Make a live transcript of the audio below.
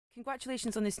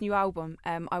Congratulations on this new album.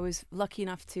 I was lucky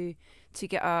enough to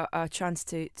get a chance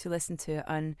to listen to it,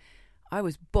 and I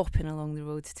was bopping along the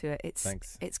road to it.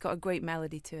 Thanks. It's got a great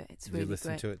melody to it. It's Did really you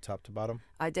listen great. to it top to bottom?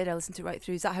 I did. I listened to it right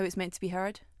through. Is that how it's meant to be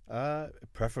heard?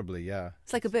 Preferably, yeah.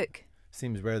 It's like a book.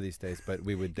 Seems rare these days, but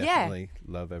we would Yeah. definitely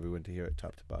love everyone to hear it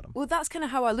top to bottom. Well, that's kind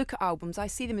of how I look at albums. I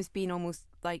see them as being almost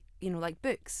like, like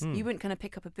books. You wouldn't kind of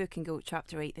pick up a book and go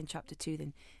chapter 8, then chapter 2,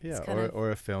 then... Yeah, kind of...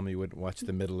 or a film, you wouldn't watch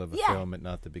the middle of a film and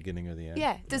not the beginning or the end.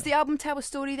 Yeah. Does the album tell a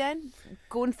story then?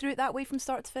 Going through it that way from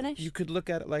start to finish? You could look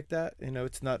at it like that.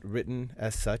 It's not written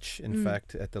as such. In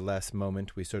fact, at the last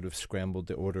moment, we sort of scrambled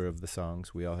the order of the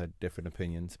songs. We all had different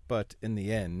opinions. But in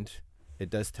the end, it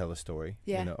does tell a story.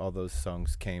 Yeah. All those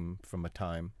songs came from a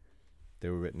time. They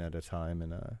were written at a time,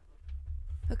 and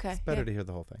okay, it's better to hear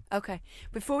the whole thing. Okay.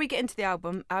 Before we get into the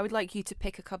album, I would like you to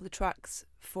pick a couple of tracks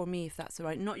for me, if that's all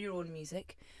right. Not your own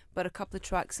music, but a couple of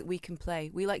tracks that we can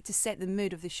play. We like to set the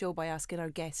mood of the show by asking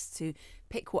our guests to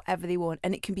pick whatever they want,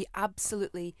 and it can be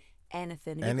absolutely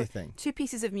anything. Anything. 2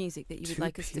 pieces of music that you would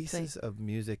like us to play. 2 pieces of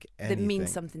music, anything. That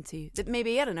means something to you. That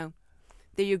maybe, I don't know,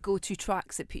 they're your go-to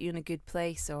tracks that put you in a good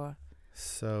place, or...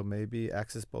 So maybe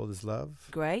Axis Bold as Love.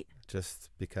 Great. Just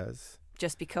because.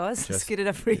 Just because? It's good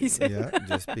enough reason. Yeah,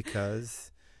 just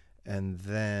because. And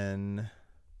then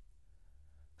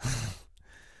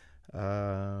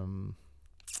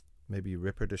maybe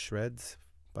Ripper to Shreds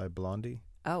by Blondie.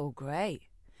 Oh, great.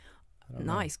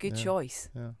 Nice, good choice.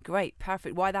 Yeah. Great,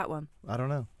 perfect. Why that one? I don't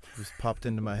know. It just popped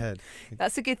into my head.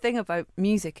 That's a good thing about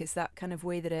music. It's that kind of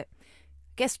way that it, I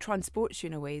guess, transports you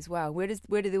in a way as well. Where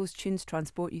do those tunes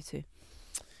transport you to?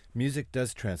 Music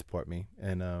does transport me,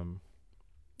 and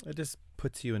it just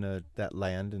puts you in that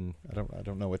land, and I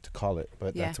don't know what to call it,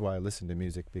 but that's why I listen to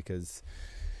music, because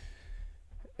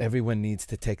everyone needs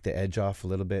to take the edge off a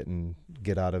little bit and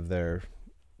get out of their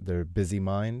busy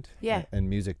mind. Yeah. And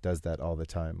music does that all the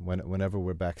time. Whenever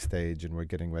we're backstage and we're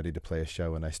getting ready to play a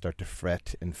show, and I start to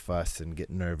fret and fuss and get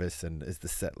nervous, and is the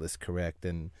set list correct,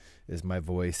 and is my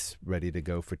voice ready to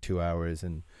go for 2 hours,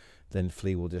 and then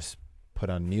Flea will just put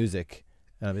on music,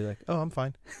 and I'll be like, oh, I'm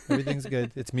fine. Everything's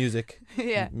good. It's music.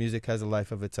 Yeah. Music has a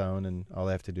life of its own, and all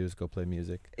I have to do is go play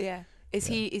music. Yeah. Is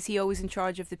he always in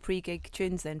charge of the pre-gig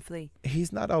tunes then, Flea?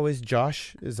 He's not always.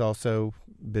 Josh is also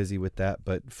busy with that,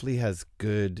 but Flea has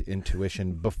good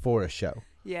intuition before a show.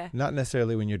 Yeah. Not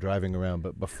necessarily when you're driving around,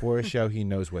 but before a show, he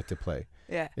knows what to play.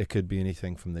 Yeah. It could be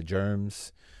anything from the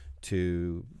Germs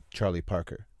to Charlie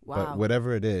Parker. Wow. But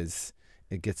whatever it is,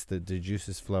 it gets the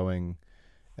juices flowing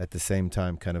at the same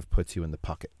time, kind of puts you in the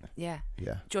pocket. Yeah.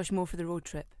 Yeah. Josh Moore for the road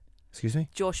trip. Excuse me?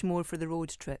 Josh Moore for the road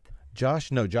trip.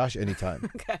 Josh? No, Josh anytime.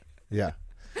 Okay. Yeah.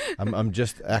 I'm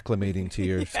just acclimating to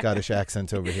your Scottish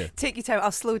accent over here. Take your time.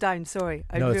 I'll slow down. Sorry.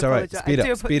 No, it's all right.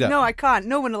 Speed up. No, I can't.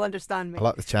 No one will understand me. I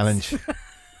like the challenge.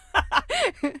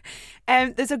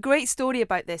 There's a great story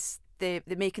about this, the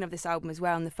making of this album as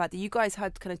well, and the fact that you guys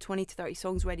had kind of 20 to 30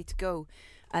 songs ready to go,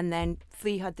 and then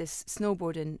Flea had this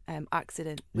snowboarding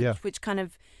accident, which kind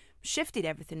of shifted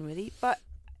everything really. But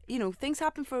things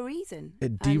happen for a reason.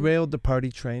 It derailed the party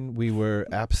train. We were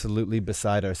absolutely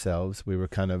beside ourselves. We were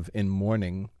kind of in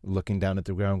mourning, looking down at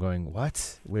the ground going,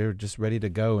 what? We're just ready to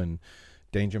go. And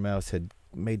Danger Mouse had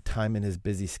made time in his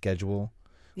busy schedule,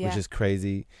 which is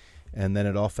crazy. And then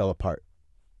it all fell apart.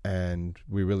 And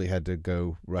we really had to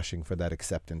go rushing for that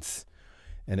acceptance.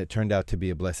 And it turned out to be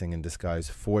a blessing in disguise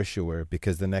for sure,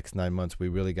 because the next 9 months we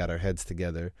really got our heads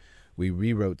together. We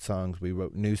rewrote songs, we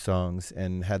wrote new songs,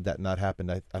 and had that not happened,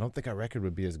 I don't think our record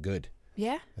would be as good.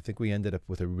 Yeah. I think we ended up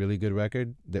with a really good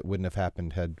record that wouldn't have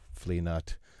happened had Flea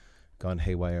not gone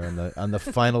haywire on the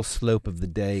final slope of the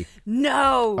day.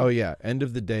 No! Oh, yeah. End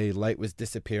of the day, light was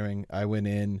disappearing. I went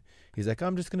in. He's like,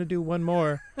 I'm just going to do one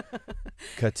more.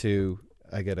 Cut to,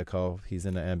 I get a call. He's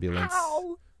in an ambulance.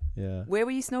 Ow! Yeah. Where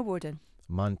were you snowboarding?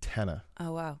 Montana.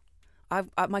 Oh, wow.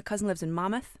 My cousin lives in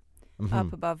Mammoth. Mm-hmm.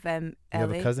 Up above LA. You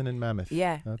have a cousin in Mammoth?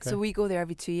 Yeah. Okay. So we go there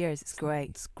every 2 years. It's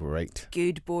great. It's great.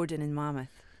 Good boarding in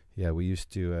Mammoth. Yeah, we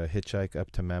used to hitchhike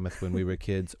up to Mammoth when we were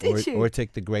kids. Did or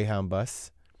take the Greyhound bus.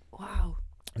 Wow.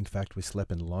 In fact, we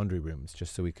slept in laundry rooms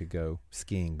just so we could go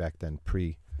skiing back then,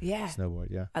 snowboard,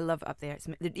 yeah. I love it up there.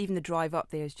 Even the drive up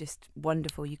there is just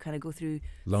wonderful. You kind of go through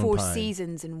Lone 4 Pine.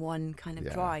 seasons in one kind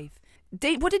of drive.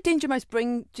 What did Danger Mouse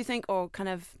bring, do you think, or kind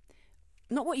of,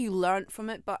 not what you learnt from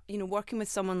it, but, working with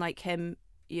someone like him,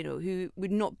 who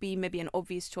would not be maybe an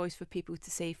obvious choice for people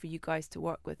to say for you guys to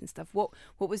work with and stuff. What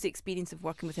was the experience of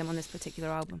working with him on this particular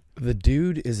album? The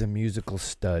dude is a musical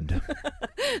stud.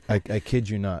 I kid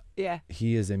you not. Yeah.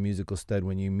 He is a musical stud.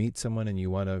 When you meet someone and you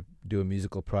want to do a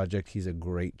musical project, he's a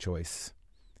great choice.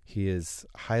 He is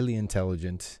highly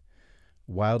intelligent,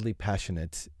 wildly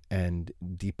passionate and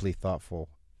deeply thoughtful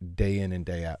day in and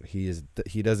day out.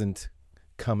 He doesn't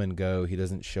come and go. He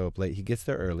doesn't show up late. He gets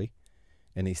there early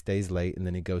and he stays late, and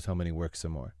then he goes home and he works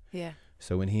some more. Yeah.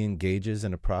 So when he engages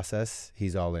in a process,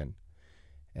 he's all in.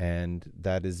 And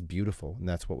that is beautiful. And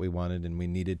that's what we wanted. And we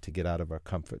needed to get out of our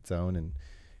comfort zone. And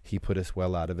he put us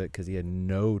well out of it, because he had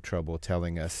no trouble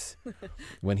telling us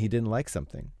when he didn't like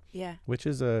something. Yeah. Which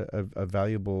is a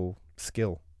valuable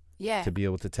skill. Yeah. To be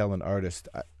able to tell an artist,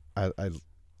 I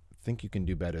think you can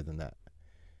do better than that.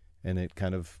 And it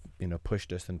kind of,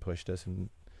 pushed us, and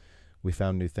we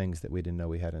found new things that we didn't know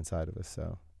we had inside of us.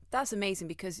 So that's amazing,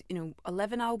 because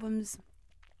 11 albums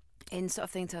in sort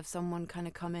of thing, to have someone kind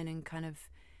of come in and kind of,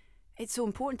 it's so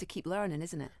important to keep learning,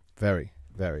 isn't it? Very,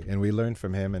 very. And we learned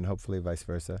from him, and hopefully vice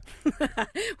versa.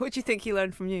 What do you think he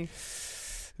learned from you?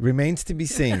 Remains to be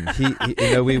seen.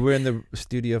 He we were in the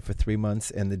studio for 3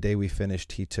 months, and the day we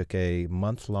finished, he took a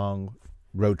month-long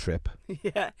road trip.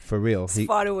 Yeah. For real. As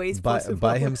far away as possible.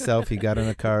 By himself, he got in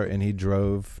a car and he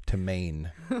drove to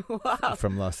Maine. Wow.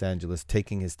 From Los Angeles,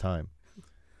 taking his time.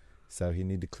 So he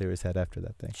needed to clear his head after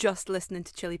that thing. Just listening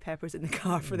to Chili Peppers in the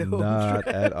car for the whole Not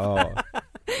trip. at all.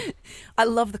 I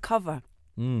love the cover.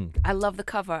 Mm. I love the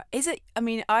cover.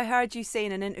 I heard you say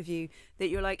in an interview that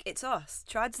you're like, it's us.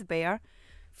 Chad's the bear,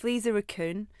 Flea's the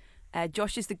raccoon,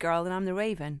 Josh is the girl, and I'm the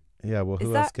raven. Yeah, well,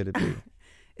 who else could it be?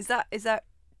 Is that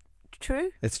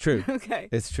true? It's true. Okay.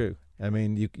 It's true. I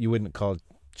mean, you wouldn't call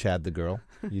Chad the girl.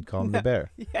 You'd call him the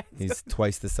bear. Yeah, he's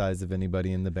twice the size of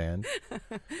anybody in the band.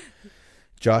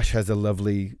 Josh has a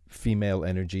lovely female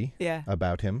energy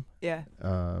about him. Yeah.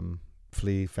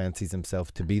 Flea fancies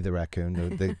himself to be the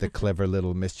raccoon, the clever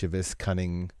little mischievous,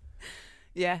 cunning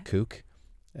kook.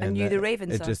 And you the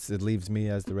raven, it leaves me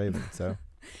as the raven. So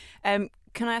can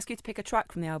I ask you to pick a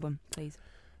track from the album, please?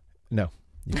 No,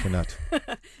 you cannot.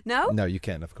 No? No, you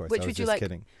can, of course. Which I was would you just like?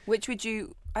 kidding. Which would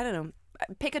you, I don't know,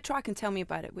 pick a track and tell me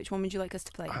about it. Which one would you like us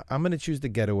to play? I'm going to choose the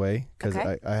Getaway, because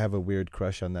Okay. I have a weird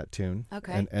crush on that tune.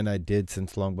 Okay. And I did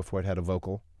since long before it had a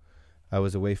vocal. I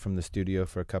was away from the studio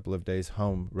for a couple of days,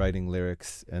 home writing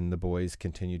lyrics, and the boys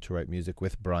continued to write music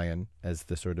with Brian as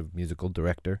the sort of musical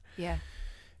director. Yeah.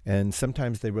 And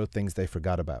sometimes they wrote things they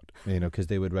forgot about, because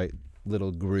they would write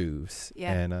little grooves.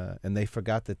 Yeah. And they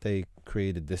forgot that they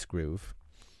created this groove.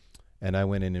 And I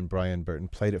went in and Brian Burton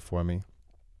played it for me.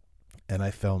 And I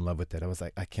fell in love with it. I was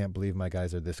like, I can't believe my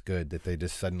guys are this good, that they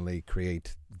just suddenly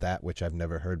create that which I've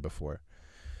never heard before.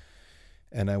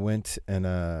 And I went and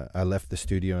I left the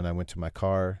studio and I went to my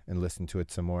car and listened to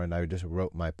it some more. And I just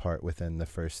wrote my part within the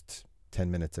first 10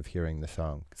 minutes of hearing the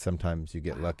song. Sometimes you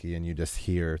get lucky and you just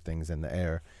hear things in the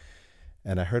air.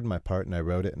 And I heard my part and I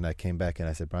wrote it, and I came back and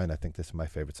I said, Brian, I think this is my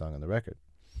favorite song on the record.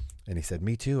 And he said,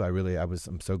 me too.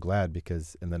 I'm so glad,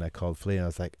 because, and then I called Flea and I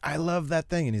was like, I love that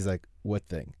thing. And he's like, what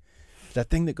thing? That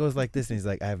thing that goes like this. And he's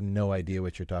like, I have no idea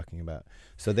what you're talking about.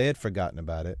 So they had forgotten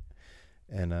about it.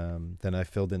 And then I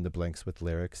filled in the blanks with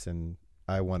lyrics, and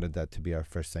I wanted that to be our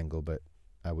first single, but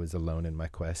I was alone in my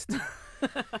quest,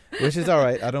 which is all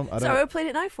right. I don't. So we'll play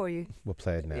it now for you. We'll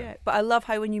play it now. Yeah, but I love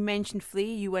how when you mentioned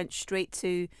Flea, you went straight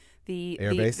to the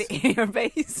Airbase. The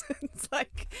Airbase. It's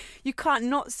like you can't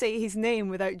not say his name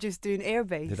without just doing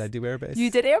Airbase. Did I do Airbase?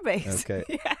 You did Airbase. Okay.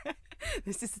 Yeah.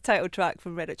 This is the title track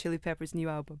from Red Hot Chili Peppers' new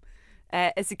album.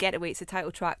 It's a Getaway. It's the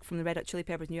title track from the Red Hot Chili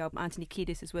Peppers' new album. Anthony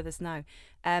Kiedis is with us now.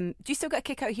 Do you still get a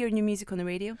kick out hearing your music on the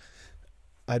radio?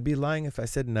 I'd be lying if I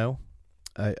said no.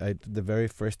 I the very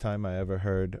first time I ever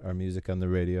heard our music on the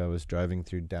radio, I was driving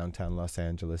through downtown Los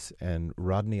Angeles, and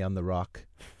Rodney on the Rock,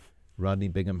 Rodney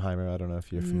Binghamheimer, I don't know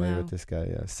if you're familiar with this guy,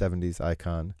 70s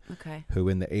icon, who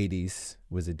in the 80s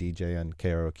was a DJ on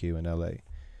KROQ in LA.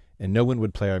 And no one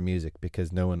would play our music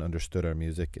because no one understood our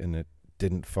music, and it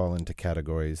didn't fall into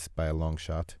categories by a long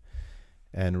shot.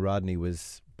 And Rodney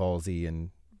was ballsy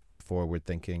and forward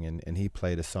thinking, and he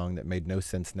played a song that made no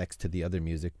sense next to the other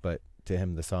music, but to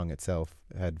him the song itself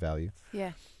had value.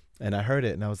 Yeah. And I heard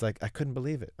it and I was like, I couldn't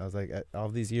believe it. I was like, all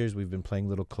these years we've been playing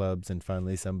little clubs, and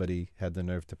finally somebody had the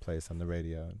nerve to play us on the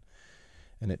radio,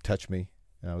 and it touched me,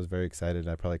 and I was very excited.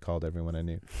 I probably called everyone I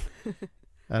knew.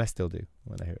 And I still do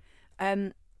when I hear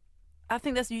it. I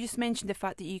think you just mentioned the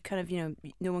fact that you kind of,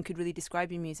 no one could really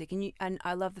describe your music, and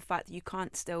I love the fact that you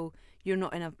can't still, you're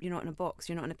not in a box,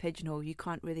 you're not in a pigeonhole. You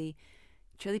can't really.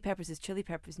 Chili Peppers is Chili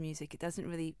Peppers music. It doesn't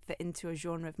really fit into a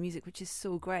genre of music, which is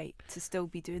so great to still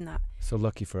be doing that. So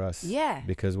lucky for us. Yeah.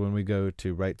 Because when we go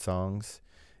to write songs,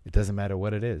 it doesn't matter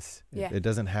what it is. Yeah. It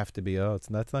doesn't have to be,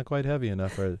 that's not quite heavy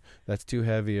enough, or that's too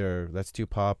heavy, or that's too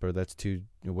pop, or that's too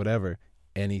whatever.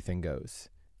 Anything goes.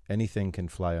 Anything can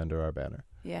fly under our banner.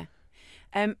 Yeah.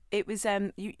 It was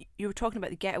you were talking about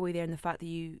the Getaway there and the fact that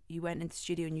you went into the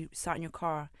studio and you sat in your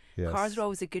car. Yes. Cars are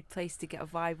always a good place to get a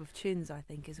vibe of tunes, I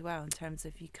think, as well, in terms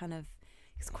of you kind of.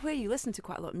 It's where you listen to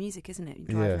quite a lot of music, isn't it? You're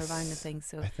driving around and things.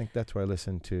 So I think that's where I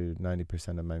listen to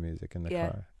 90% of my music in the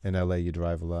car. In LA, you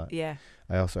drive a lot. Yeah.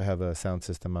 I also have a sound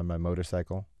system on my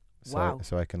motorcycle.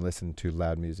 So I can listen to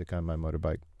loud music on my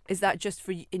motorbike. Is that just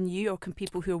for in you, or can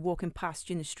people who are walking past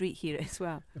you in the street hear it as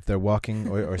well? If they're walking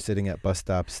or sitting at bus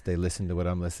stops, they listen to what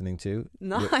I'm listening to.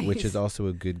 Nice. Which is also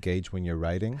a good gauge when you're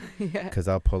riding. Yeah. Because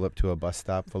I'll pull up to a bus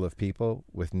stop full of people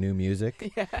with new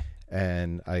music. Yeah.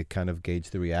 And I kind of gauge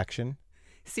the reaction.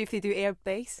 See if they do air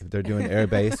bass. If they're doing air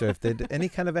bass, or if they any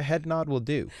kind of a head nod will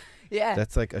do. Yeah.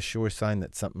 That's like a sure sign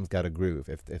that something's got a groove.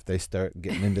 If they start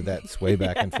getting into that sway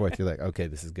back and forth, you're like, okay,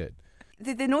 this is good.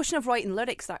 The notion of writing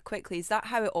lyrics that quickly, is that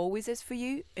how it always is for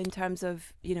you in terms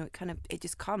of, it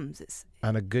just comes? It's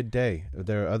on a good day.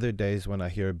 There are other days when I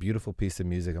hear a beautiful piece of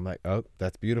music. I'm like, oh,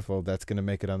 that's beautiful. That's going to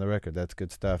make it on the record. That's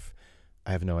good stuff.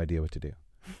 I have no idea what to do.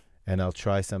 And I'll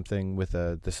try something with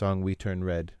the song We Turn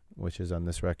Red, which is on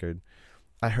this record.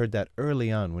 I heard that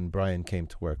early on when Brian came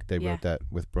to work. They wrote that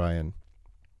with Brian.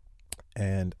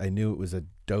 And I knew it was a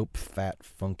dope, fat,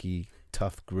 funky,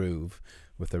 tough groove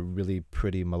with a really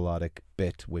pretty melodic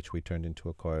bit, which we turned into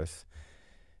a chorus.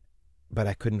 But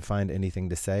I couldn't find anything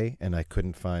to say, and I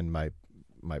couldn't find my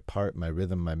part, my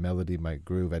rhythm, my melody, my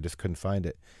groove. I just couldn't find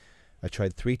it. I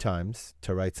tried 3 times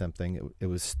to write something. It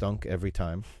was stunk every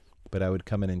time. But I would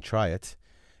come in and try it,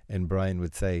 and Brian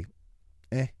would say,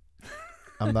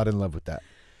 I'm not in love with that.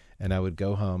 And I would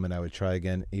go home and I would try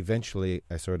again. Eventually,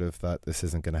 I sort of thought, this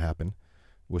isn't going to happen,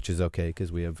 which is okay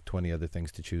because we have 20 other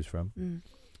things to choose from.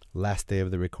 Last day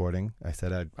of the recording, I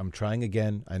said, I'm trying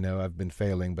again. I know I've been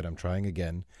failing, but I'm trying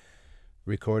again.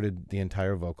 Recorded the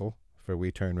entire vocal for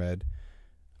We Turn Red.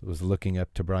 Was looking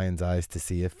up to Brian's eyes to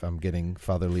see if I'm getting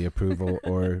fatherly approval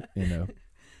or,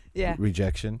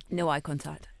 rejection. No eye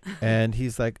contact. And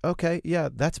he's like, okay, yeah,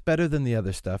 that's better than the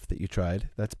other stuff that you tried.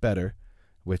 That's better.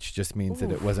 Which just means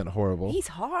that it wasn't horrible. He's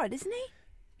hard, isn't he?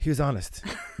 He was honest.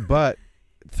 But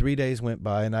 3 days went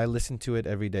by, and I listened to it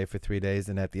every day for 3 days.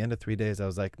 And at the end of 3 days, I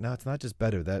was like, no, it's not just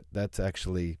better. That's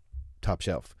actually top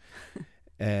shelf.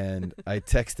 And I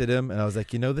texted him, and I was like,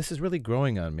 this is really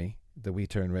growing on me, the We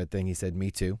Turn Red thing. He said,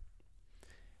 me too.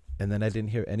 And then I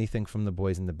didn't hear anything from the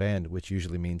boys in the band, which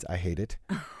usually means I hate it.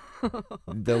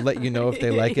 They'll let you know if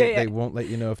they like it. They won't let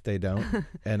you know if they don't.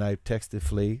 And I texted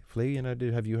Flea,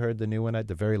 have you heard the new one?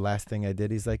 The very last thing I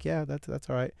did, he's like, yeah, that's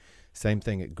all right. Same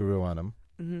thing, it grew on him.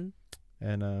 Mm-hmm.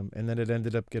 And then it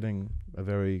ended up getting a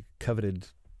very coveted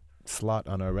slot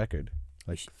on our record,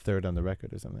 like 3rd on the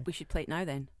record or something. We should play it now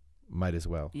then. Might as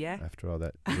well. Yeah. After all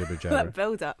that jibber jabber. That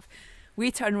build up. We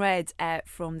Turn Red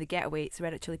from the Getaway. It's the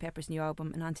Red Hot Chili Peppers' new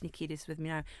album, and Anthony Kiedis with me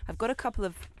now. I've got a couple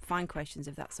of fan questions,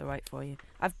 if that's all right for you.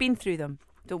 I've been through them.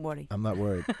 Don't worry. I'm not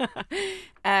worried.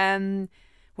 Where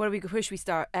should we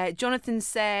start? Jonathan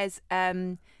says,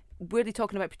 weirdly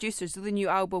talking about producers, though the new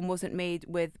album wasn't made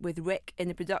with Rick in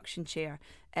the production chair,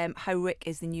 how Rick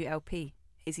is the new LP?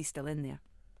 Is he still in there?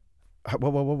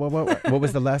 What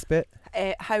was the last bit?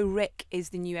 How Rick is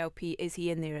the new LP? Is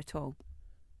he in there at all?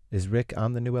 Is Rick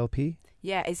on the new LP?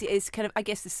 Yeah, is kind of, I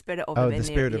guess, the spirit of him in there. Oh, the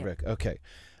spirit of Rick. Okay.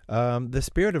 The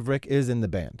spirit of Rick is in the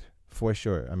band, for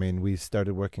sure. I mean, we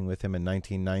started working with him in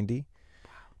 1990,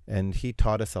 and he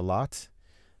taught us a lot.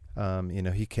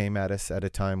 He came at us at a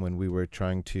time when we were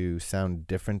trying to sound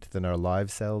different than our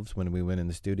live selves. When we went in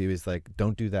the studio, he's like,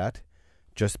 don't do that.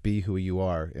 Just be who you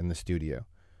are in the studio.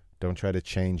 Don't try to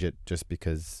change it just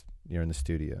because you're in the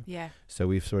studio. Yeah. So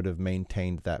we've sort of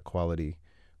maintained that quality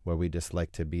where we just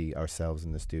like to be ourselves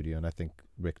in the studio, and I think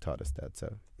Rick taught us that.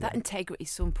 So that integrity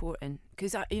is so important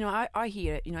because I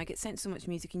hear it. I get sent so much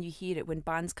music, and you hear it when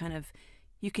bands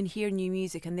you can hear new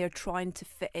music, and they're trying to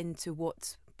fit into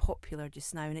what's popular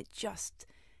just now, and it just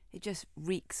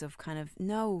reeks of kind of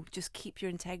no, just keep your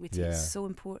integrity. Yeah. It's so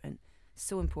important,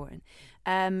 so important.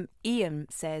 Ian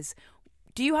says,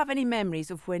 do you have any memories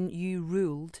of when you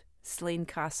ruled Slane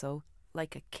Castle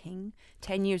like a king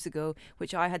 10 years ago,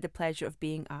 which I had the pleasure of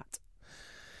being at?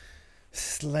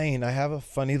 Slane, I have a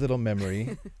funny little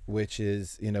memory, which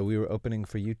is, we were opening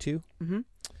for U2,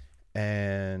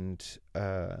 and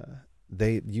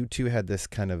U2 had this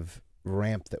kind of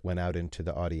ramp that went out into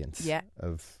the audience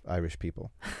of Irish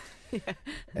people. Yeah.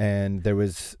 And there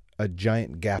was a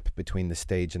giant gap between the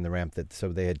stage and the ramp,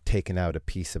 so they had taken out a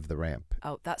piece of the ramp.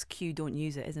 Oh, that's cue, don't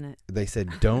use it, isn't it? They said,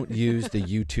 don't use the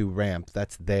U2 ramp.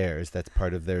 That's theirs. That's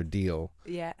part of their deal.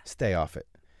 Yeah. Stay off it.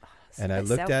 And I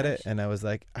looked at it and I was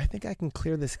like, I think I can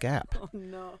clear this gap. Oh,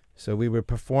 no. So we were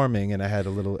performing and I had a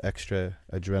little extra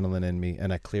adrenaline in me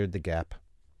and I cleared the gap.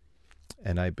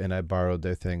 And I borrowed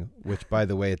their thing, which, by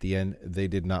the way, at the end, they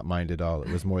did not mind at all. It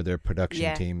was more their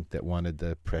production team that wanted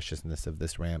the preciousness of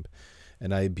this ramp.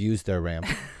 And I abused their ramp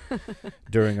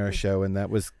during our show. And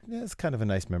it's kind of a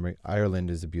nice memory.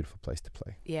 Ireland is a beautiful place to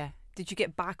play. Yeah. Did you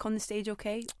get back on the stage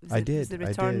okay? I did. Was the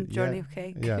return journey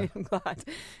okay? Yeah. I'm glad.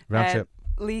 Round trip.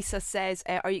 Lisa says,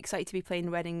 are you excited to be playing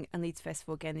Reading and Leeds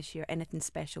Festival again this year? Anything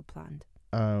special planned?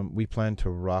 We plan to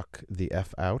rock the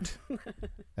F out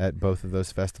at both of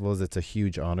those festivals. It's a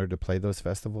huge honor to play those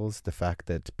festivals. The fact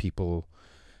that people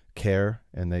care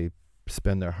and they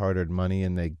spend their hard-earned money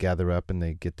and they gather up and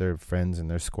they get their friends and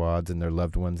their squads and their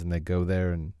loved ones and they go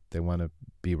there and they want to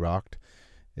be rocked.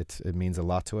 It means a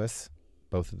lot to us,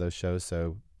 both of those shows.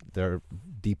 So they're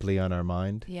deeply on our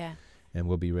mind. Yeah. And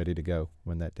we'll be ready to go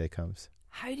when that day comes.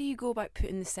 How do you go about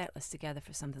putting the set list together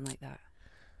for something like that?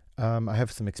 I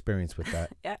have some experience with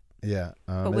that. Yeah.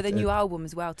 But with a new album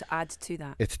as well to add to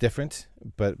that. It's different,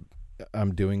 but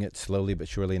I'm doing it slowly but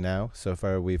surely now. So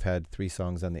far, we've had 3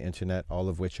 songs on the internet, all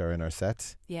of which are in our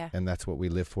sets. Yeah. And that's what we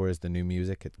live for, is the new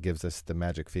music. It gives us the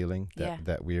magic feeling,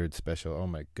 that weird, special, oh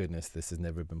my goodness, this has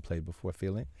never been played before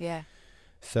feeling. Yeah.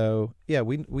 So, yeah,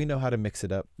 we know how to mix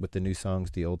it up with the new songs,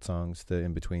 the old songs, the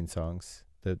in-between songs.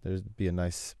 There'd be a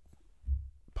nice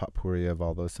potpourri of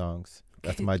all those songs.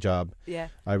 That's my job. Yeah.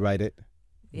 I write it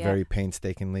very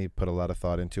painstakingly, put a lot of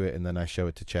thought into it, and then I show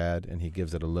it to Chad, and he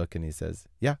gives it a look, and he says,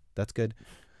 yeah, that's good.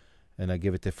 And I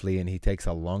give it to Flea, and he takes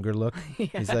a longer look.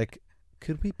 He's like,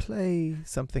 could we play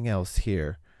something else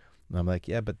here? And I'm like,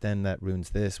 yeah, but then that ruins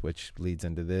this, which leads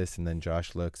into this, and then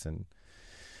Josh looks, and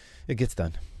it gets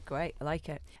done. Great, I like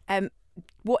it.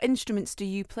 What instruments do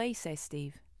you play, says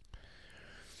Steve?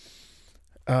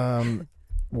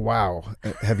 Wow.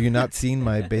 Have you not seen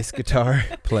my bass guitar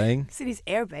playing? I've seen his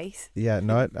air bass. Yeah,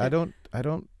 no, I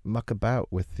don't muck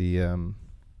about with the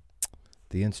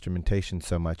instrumentation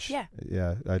so much. Yeah.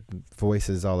 Yeah, voice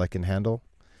is all I can handle.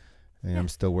 And I'm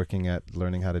still working at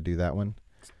learning how to do that one.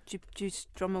 Do you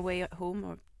strum away at home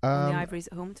or on the ivories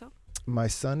at home at all? My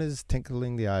son is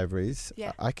tinkling the ivories.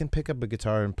 Yeah. I can pick up a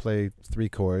guitar and play 3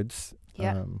 chords.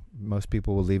 Yeah. Most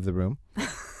people will leave the room.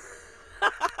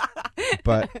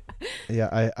 But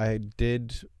yeah, I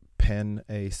did pen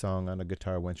a song on a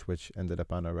guitar winch, which ended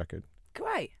up on our record.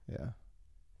 Great. Yeah.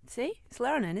 See, it's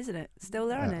learning, isn't it? Still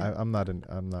learning. I'm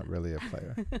not really a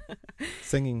player.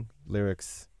 Singing,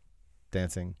 lyrics,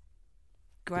 dancing.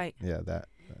 Great. Yeah, that.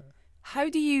 How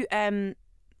do you?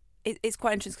 It's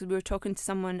quite interesting because we were talking to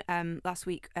someone last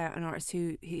week, an artist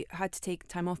who he had to take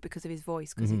time off because of his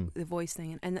voice, because the voice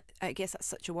thing, and I guess that's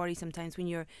such a worry sometimes when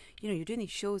you're doing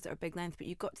these shows that are big length, but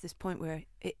you've got to this point where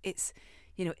it's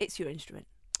your instrument.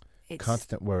 It's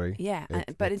constant worry. Yeah,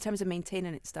 but in terms of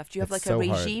maintaining it stuff, do you have like so a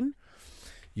regime? Hard.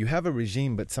 You have a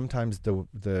regime, but sometimes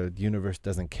the universe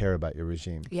doesn't care about your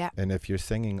regime. Yeah. And if you're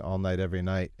singing all night, every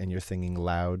night, and you're singing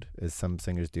loud, as some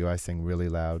singers do, I sing really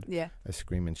loud. Yeah. I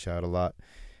scream and shout a lot.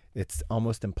 It's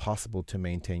almost impossible to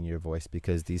maintain your voice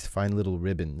because these fine little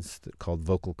ribbons called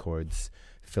vocal cords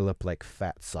fill up like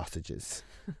fat sausages.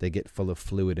 They get full of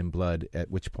fluid and blood,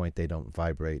 at which point they don't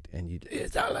vibrate, and you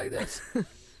sound like this.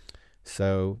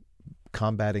 So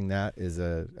combating that is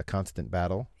a constant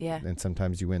battle. Yeah. And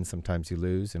sometimes you win, sometimes you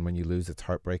lose. And when you lose, it's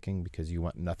heartbreaking because you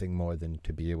want nothing more than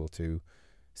to be able to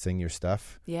sing your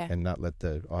stuff and not let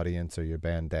the audience or your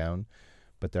band down.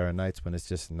 But there are nights when it's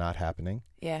just not happening.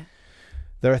 Yeah.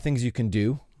 There are things you can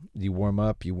do. You warm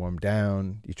up, you warm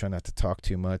down, you try not to talk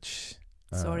too much.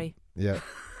 Sorry. Yeah.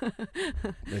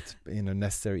 It's,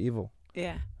 necessary evil.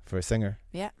 Yeah. For a singer.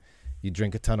 Yeah. You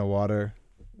drink a ton of water.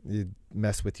 You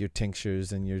mess with your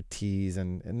tinctures and your teas,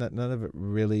 and none of it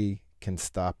really can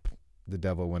stop the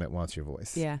devil when it wants your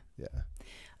voice. Yeah. Yeah.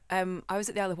 I was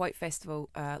at the Isle of Wight Festival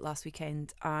last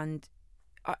weekend, and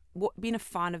being a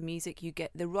fan of music, you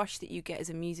get the rush that you get as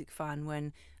a music fan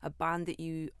when a band that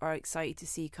you are excited to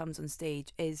see comes on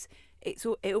stage. It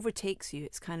overtakes you.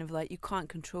 It's kind of like you can't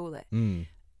control it.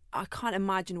 I can't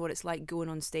imagine what it's like going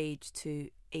on stage to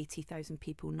 80,000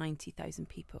 people, 90,000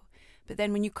 people. But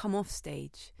then when you come off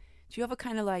stage, do you have a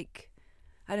kind of like,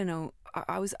 I don't know,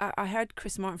 I heard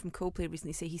Chris Martin from Coldplay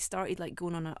recently say he started like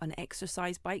going on an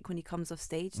exercise bike when he comes off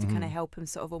stage to kind of help him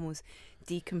sort of almost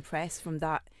decompress from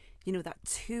that, that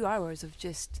 2 hours of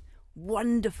just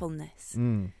wonderfulness.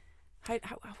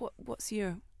 What's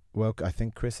your... Well, I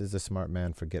think Chris is a smart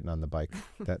man for getting on the bike.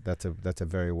 That's a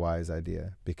very wise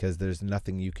idea, because there's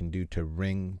nothing you can do to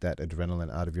wring that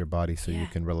adrenaline out of your body so you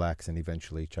can relax and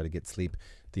eventually try to get sleep.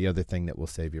 The other thing that will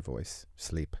save your voice,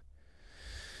 sleep.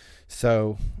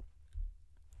 So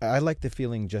I like the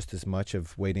feeling just as much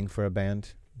of waiting for a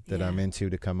band that Yeah. I'm into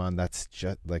to come on. That's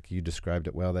just like you described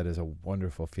it well. That is a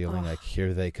wonderful feeling. Oh. Like,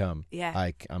 here they come.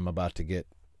 Yeah. I'm about to get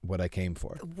what I came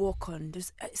for. Walk on.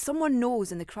 There's someone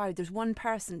knows in the crowd. There's one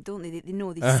person, don't they? They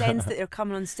know. They sense that they're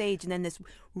coming on stage, and then this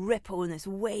ripple and this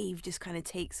wave just kind of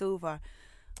takes over.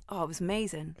 Oh, it was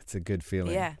amazing. It's a good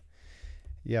feeling. Yeah.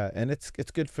 Yeah, and it's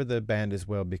good for the band as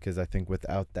well, because I think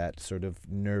without that sort of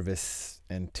nervous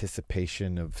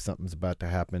anticipation of something's about to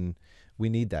happen, we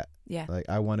need that. Yeah. Like,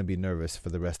 I want to be nervous for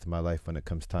the rest of my life when it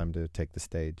comes time to take the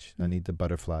stage. I need the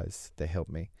butterflies. They help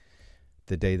me.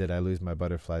 The day that I lose my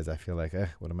butterflies, I feel like,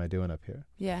 what am I doing up here?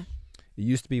 Yeah. It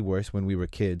used to be worse when we were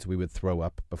kids. We would throw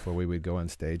up before we would go on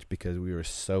stage because we were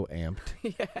so amped.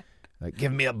 Yeah. Like,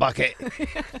 give me a bucket.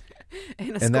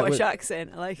 In a And that Scottish was-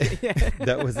 accent. I like it. Yeah.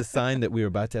 That was a sign that we were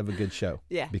about to have a good show.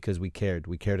 Yeah. Because we cared.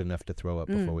 We cared enough to throw up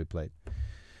before we played.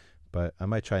 But I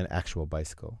might try an actual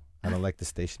bicycle. I don't like the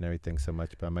stationary thing so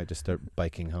much, but I might just start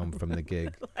biking home from the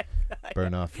gig. Like that,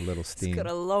 Burn yeah. off a little steam. It's got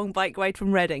a long bike ride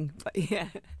from Reading. But yeah.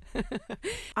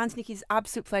 Anthony, it's an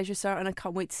absolute pleasure, sir, and I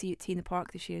can't wait to see you at Tea in the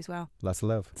Park this year as well. Lots of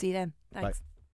love. See you then. Thanks. Bye.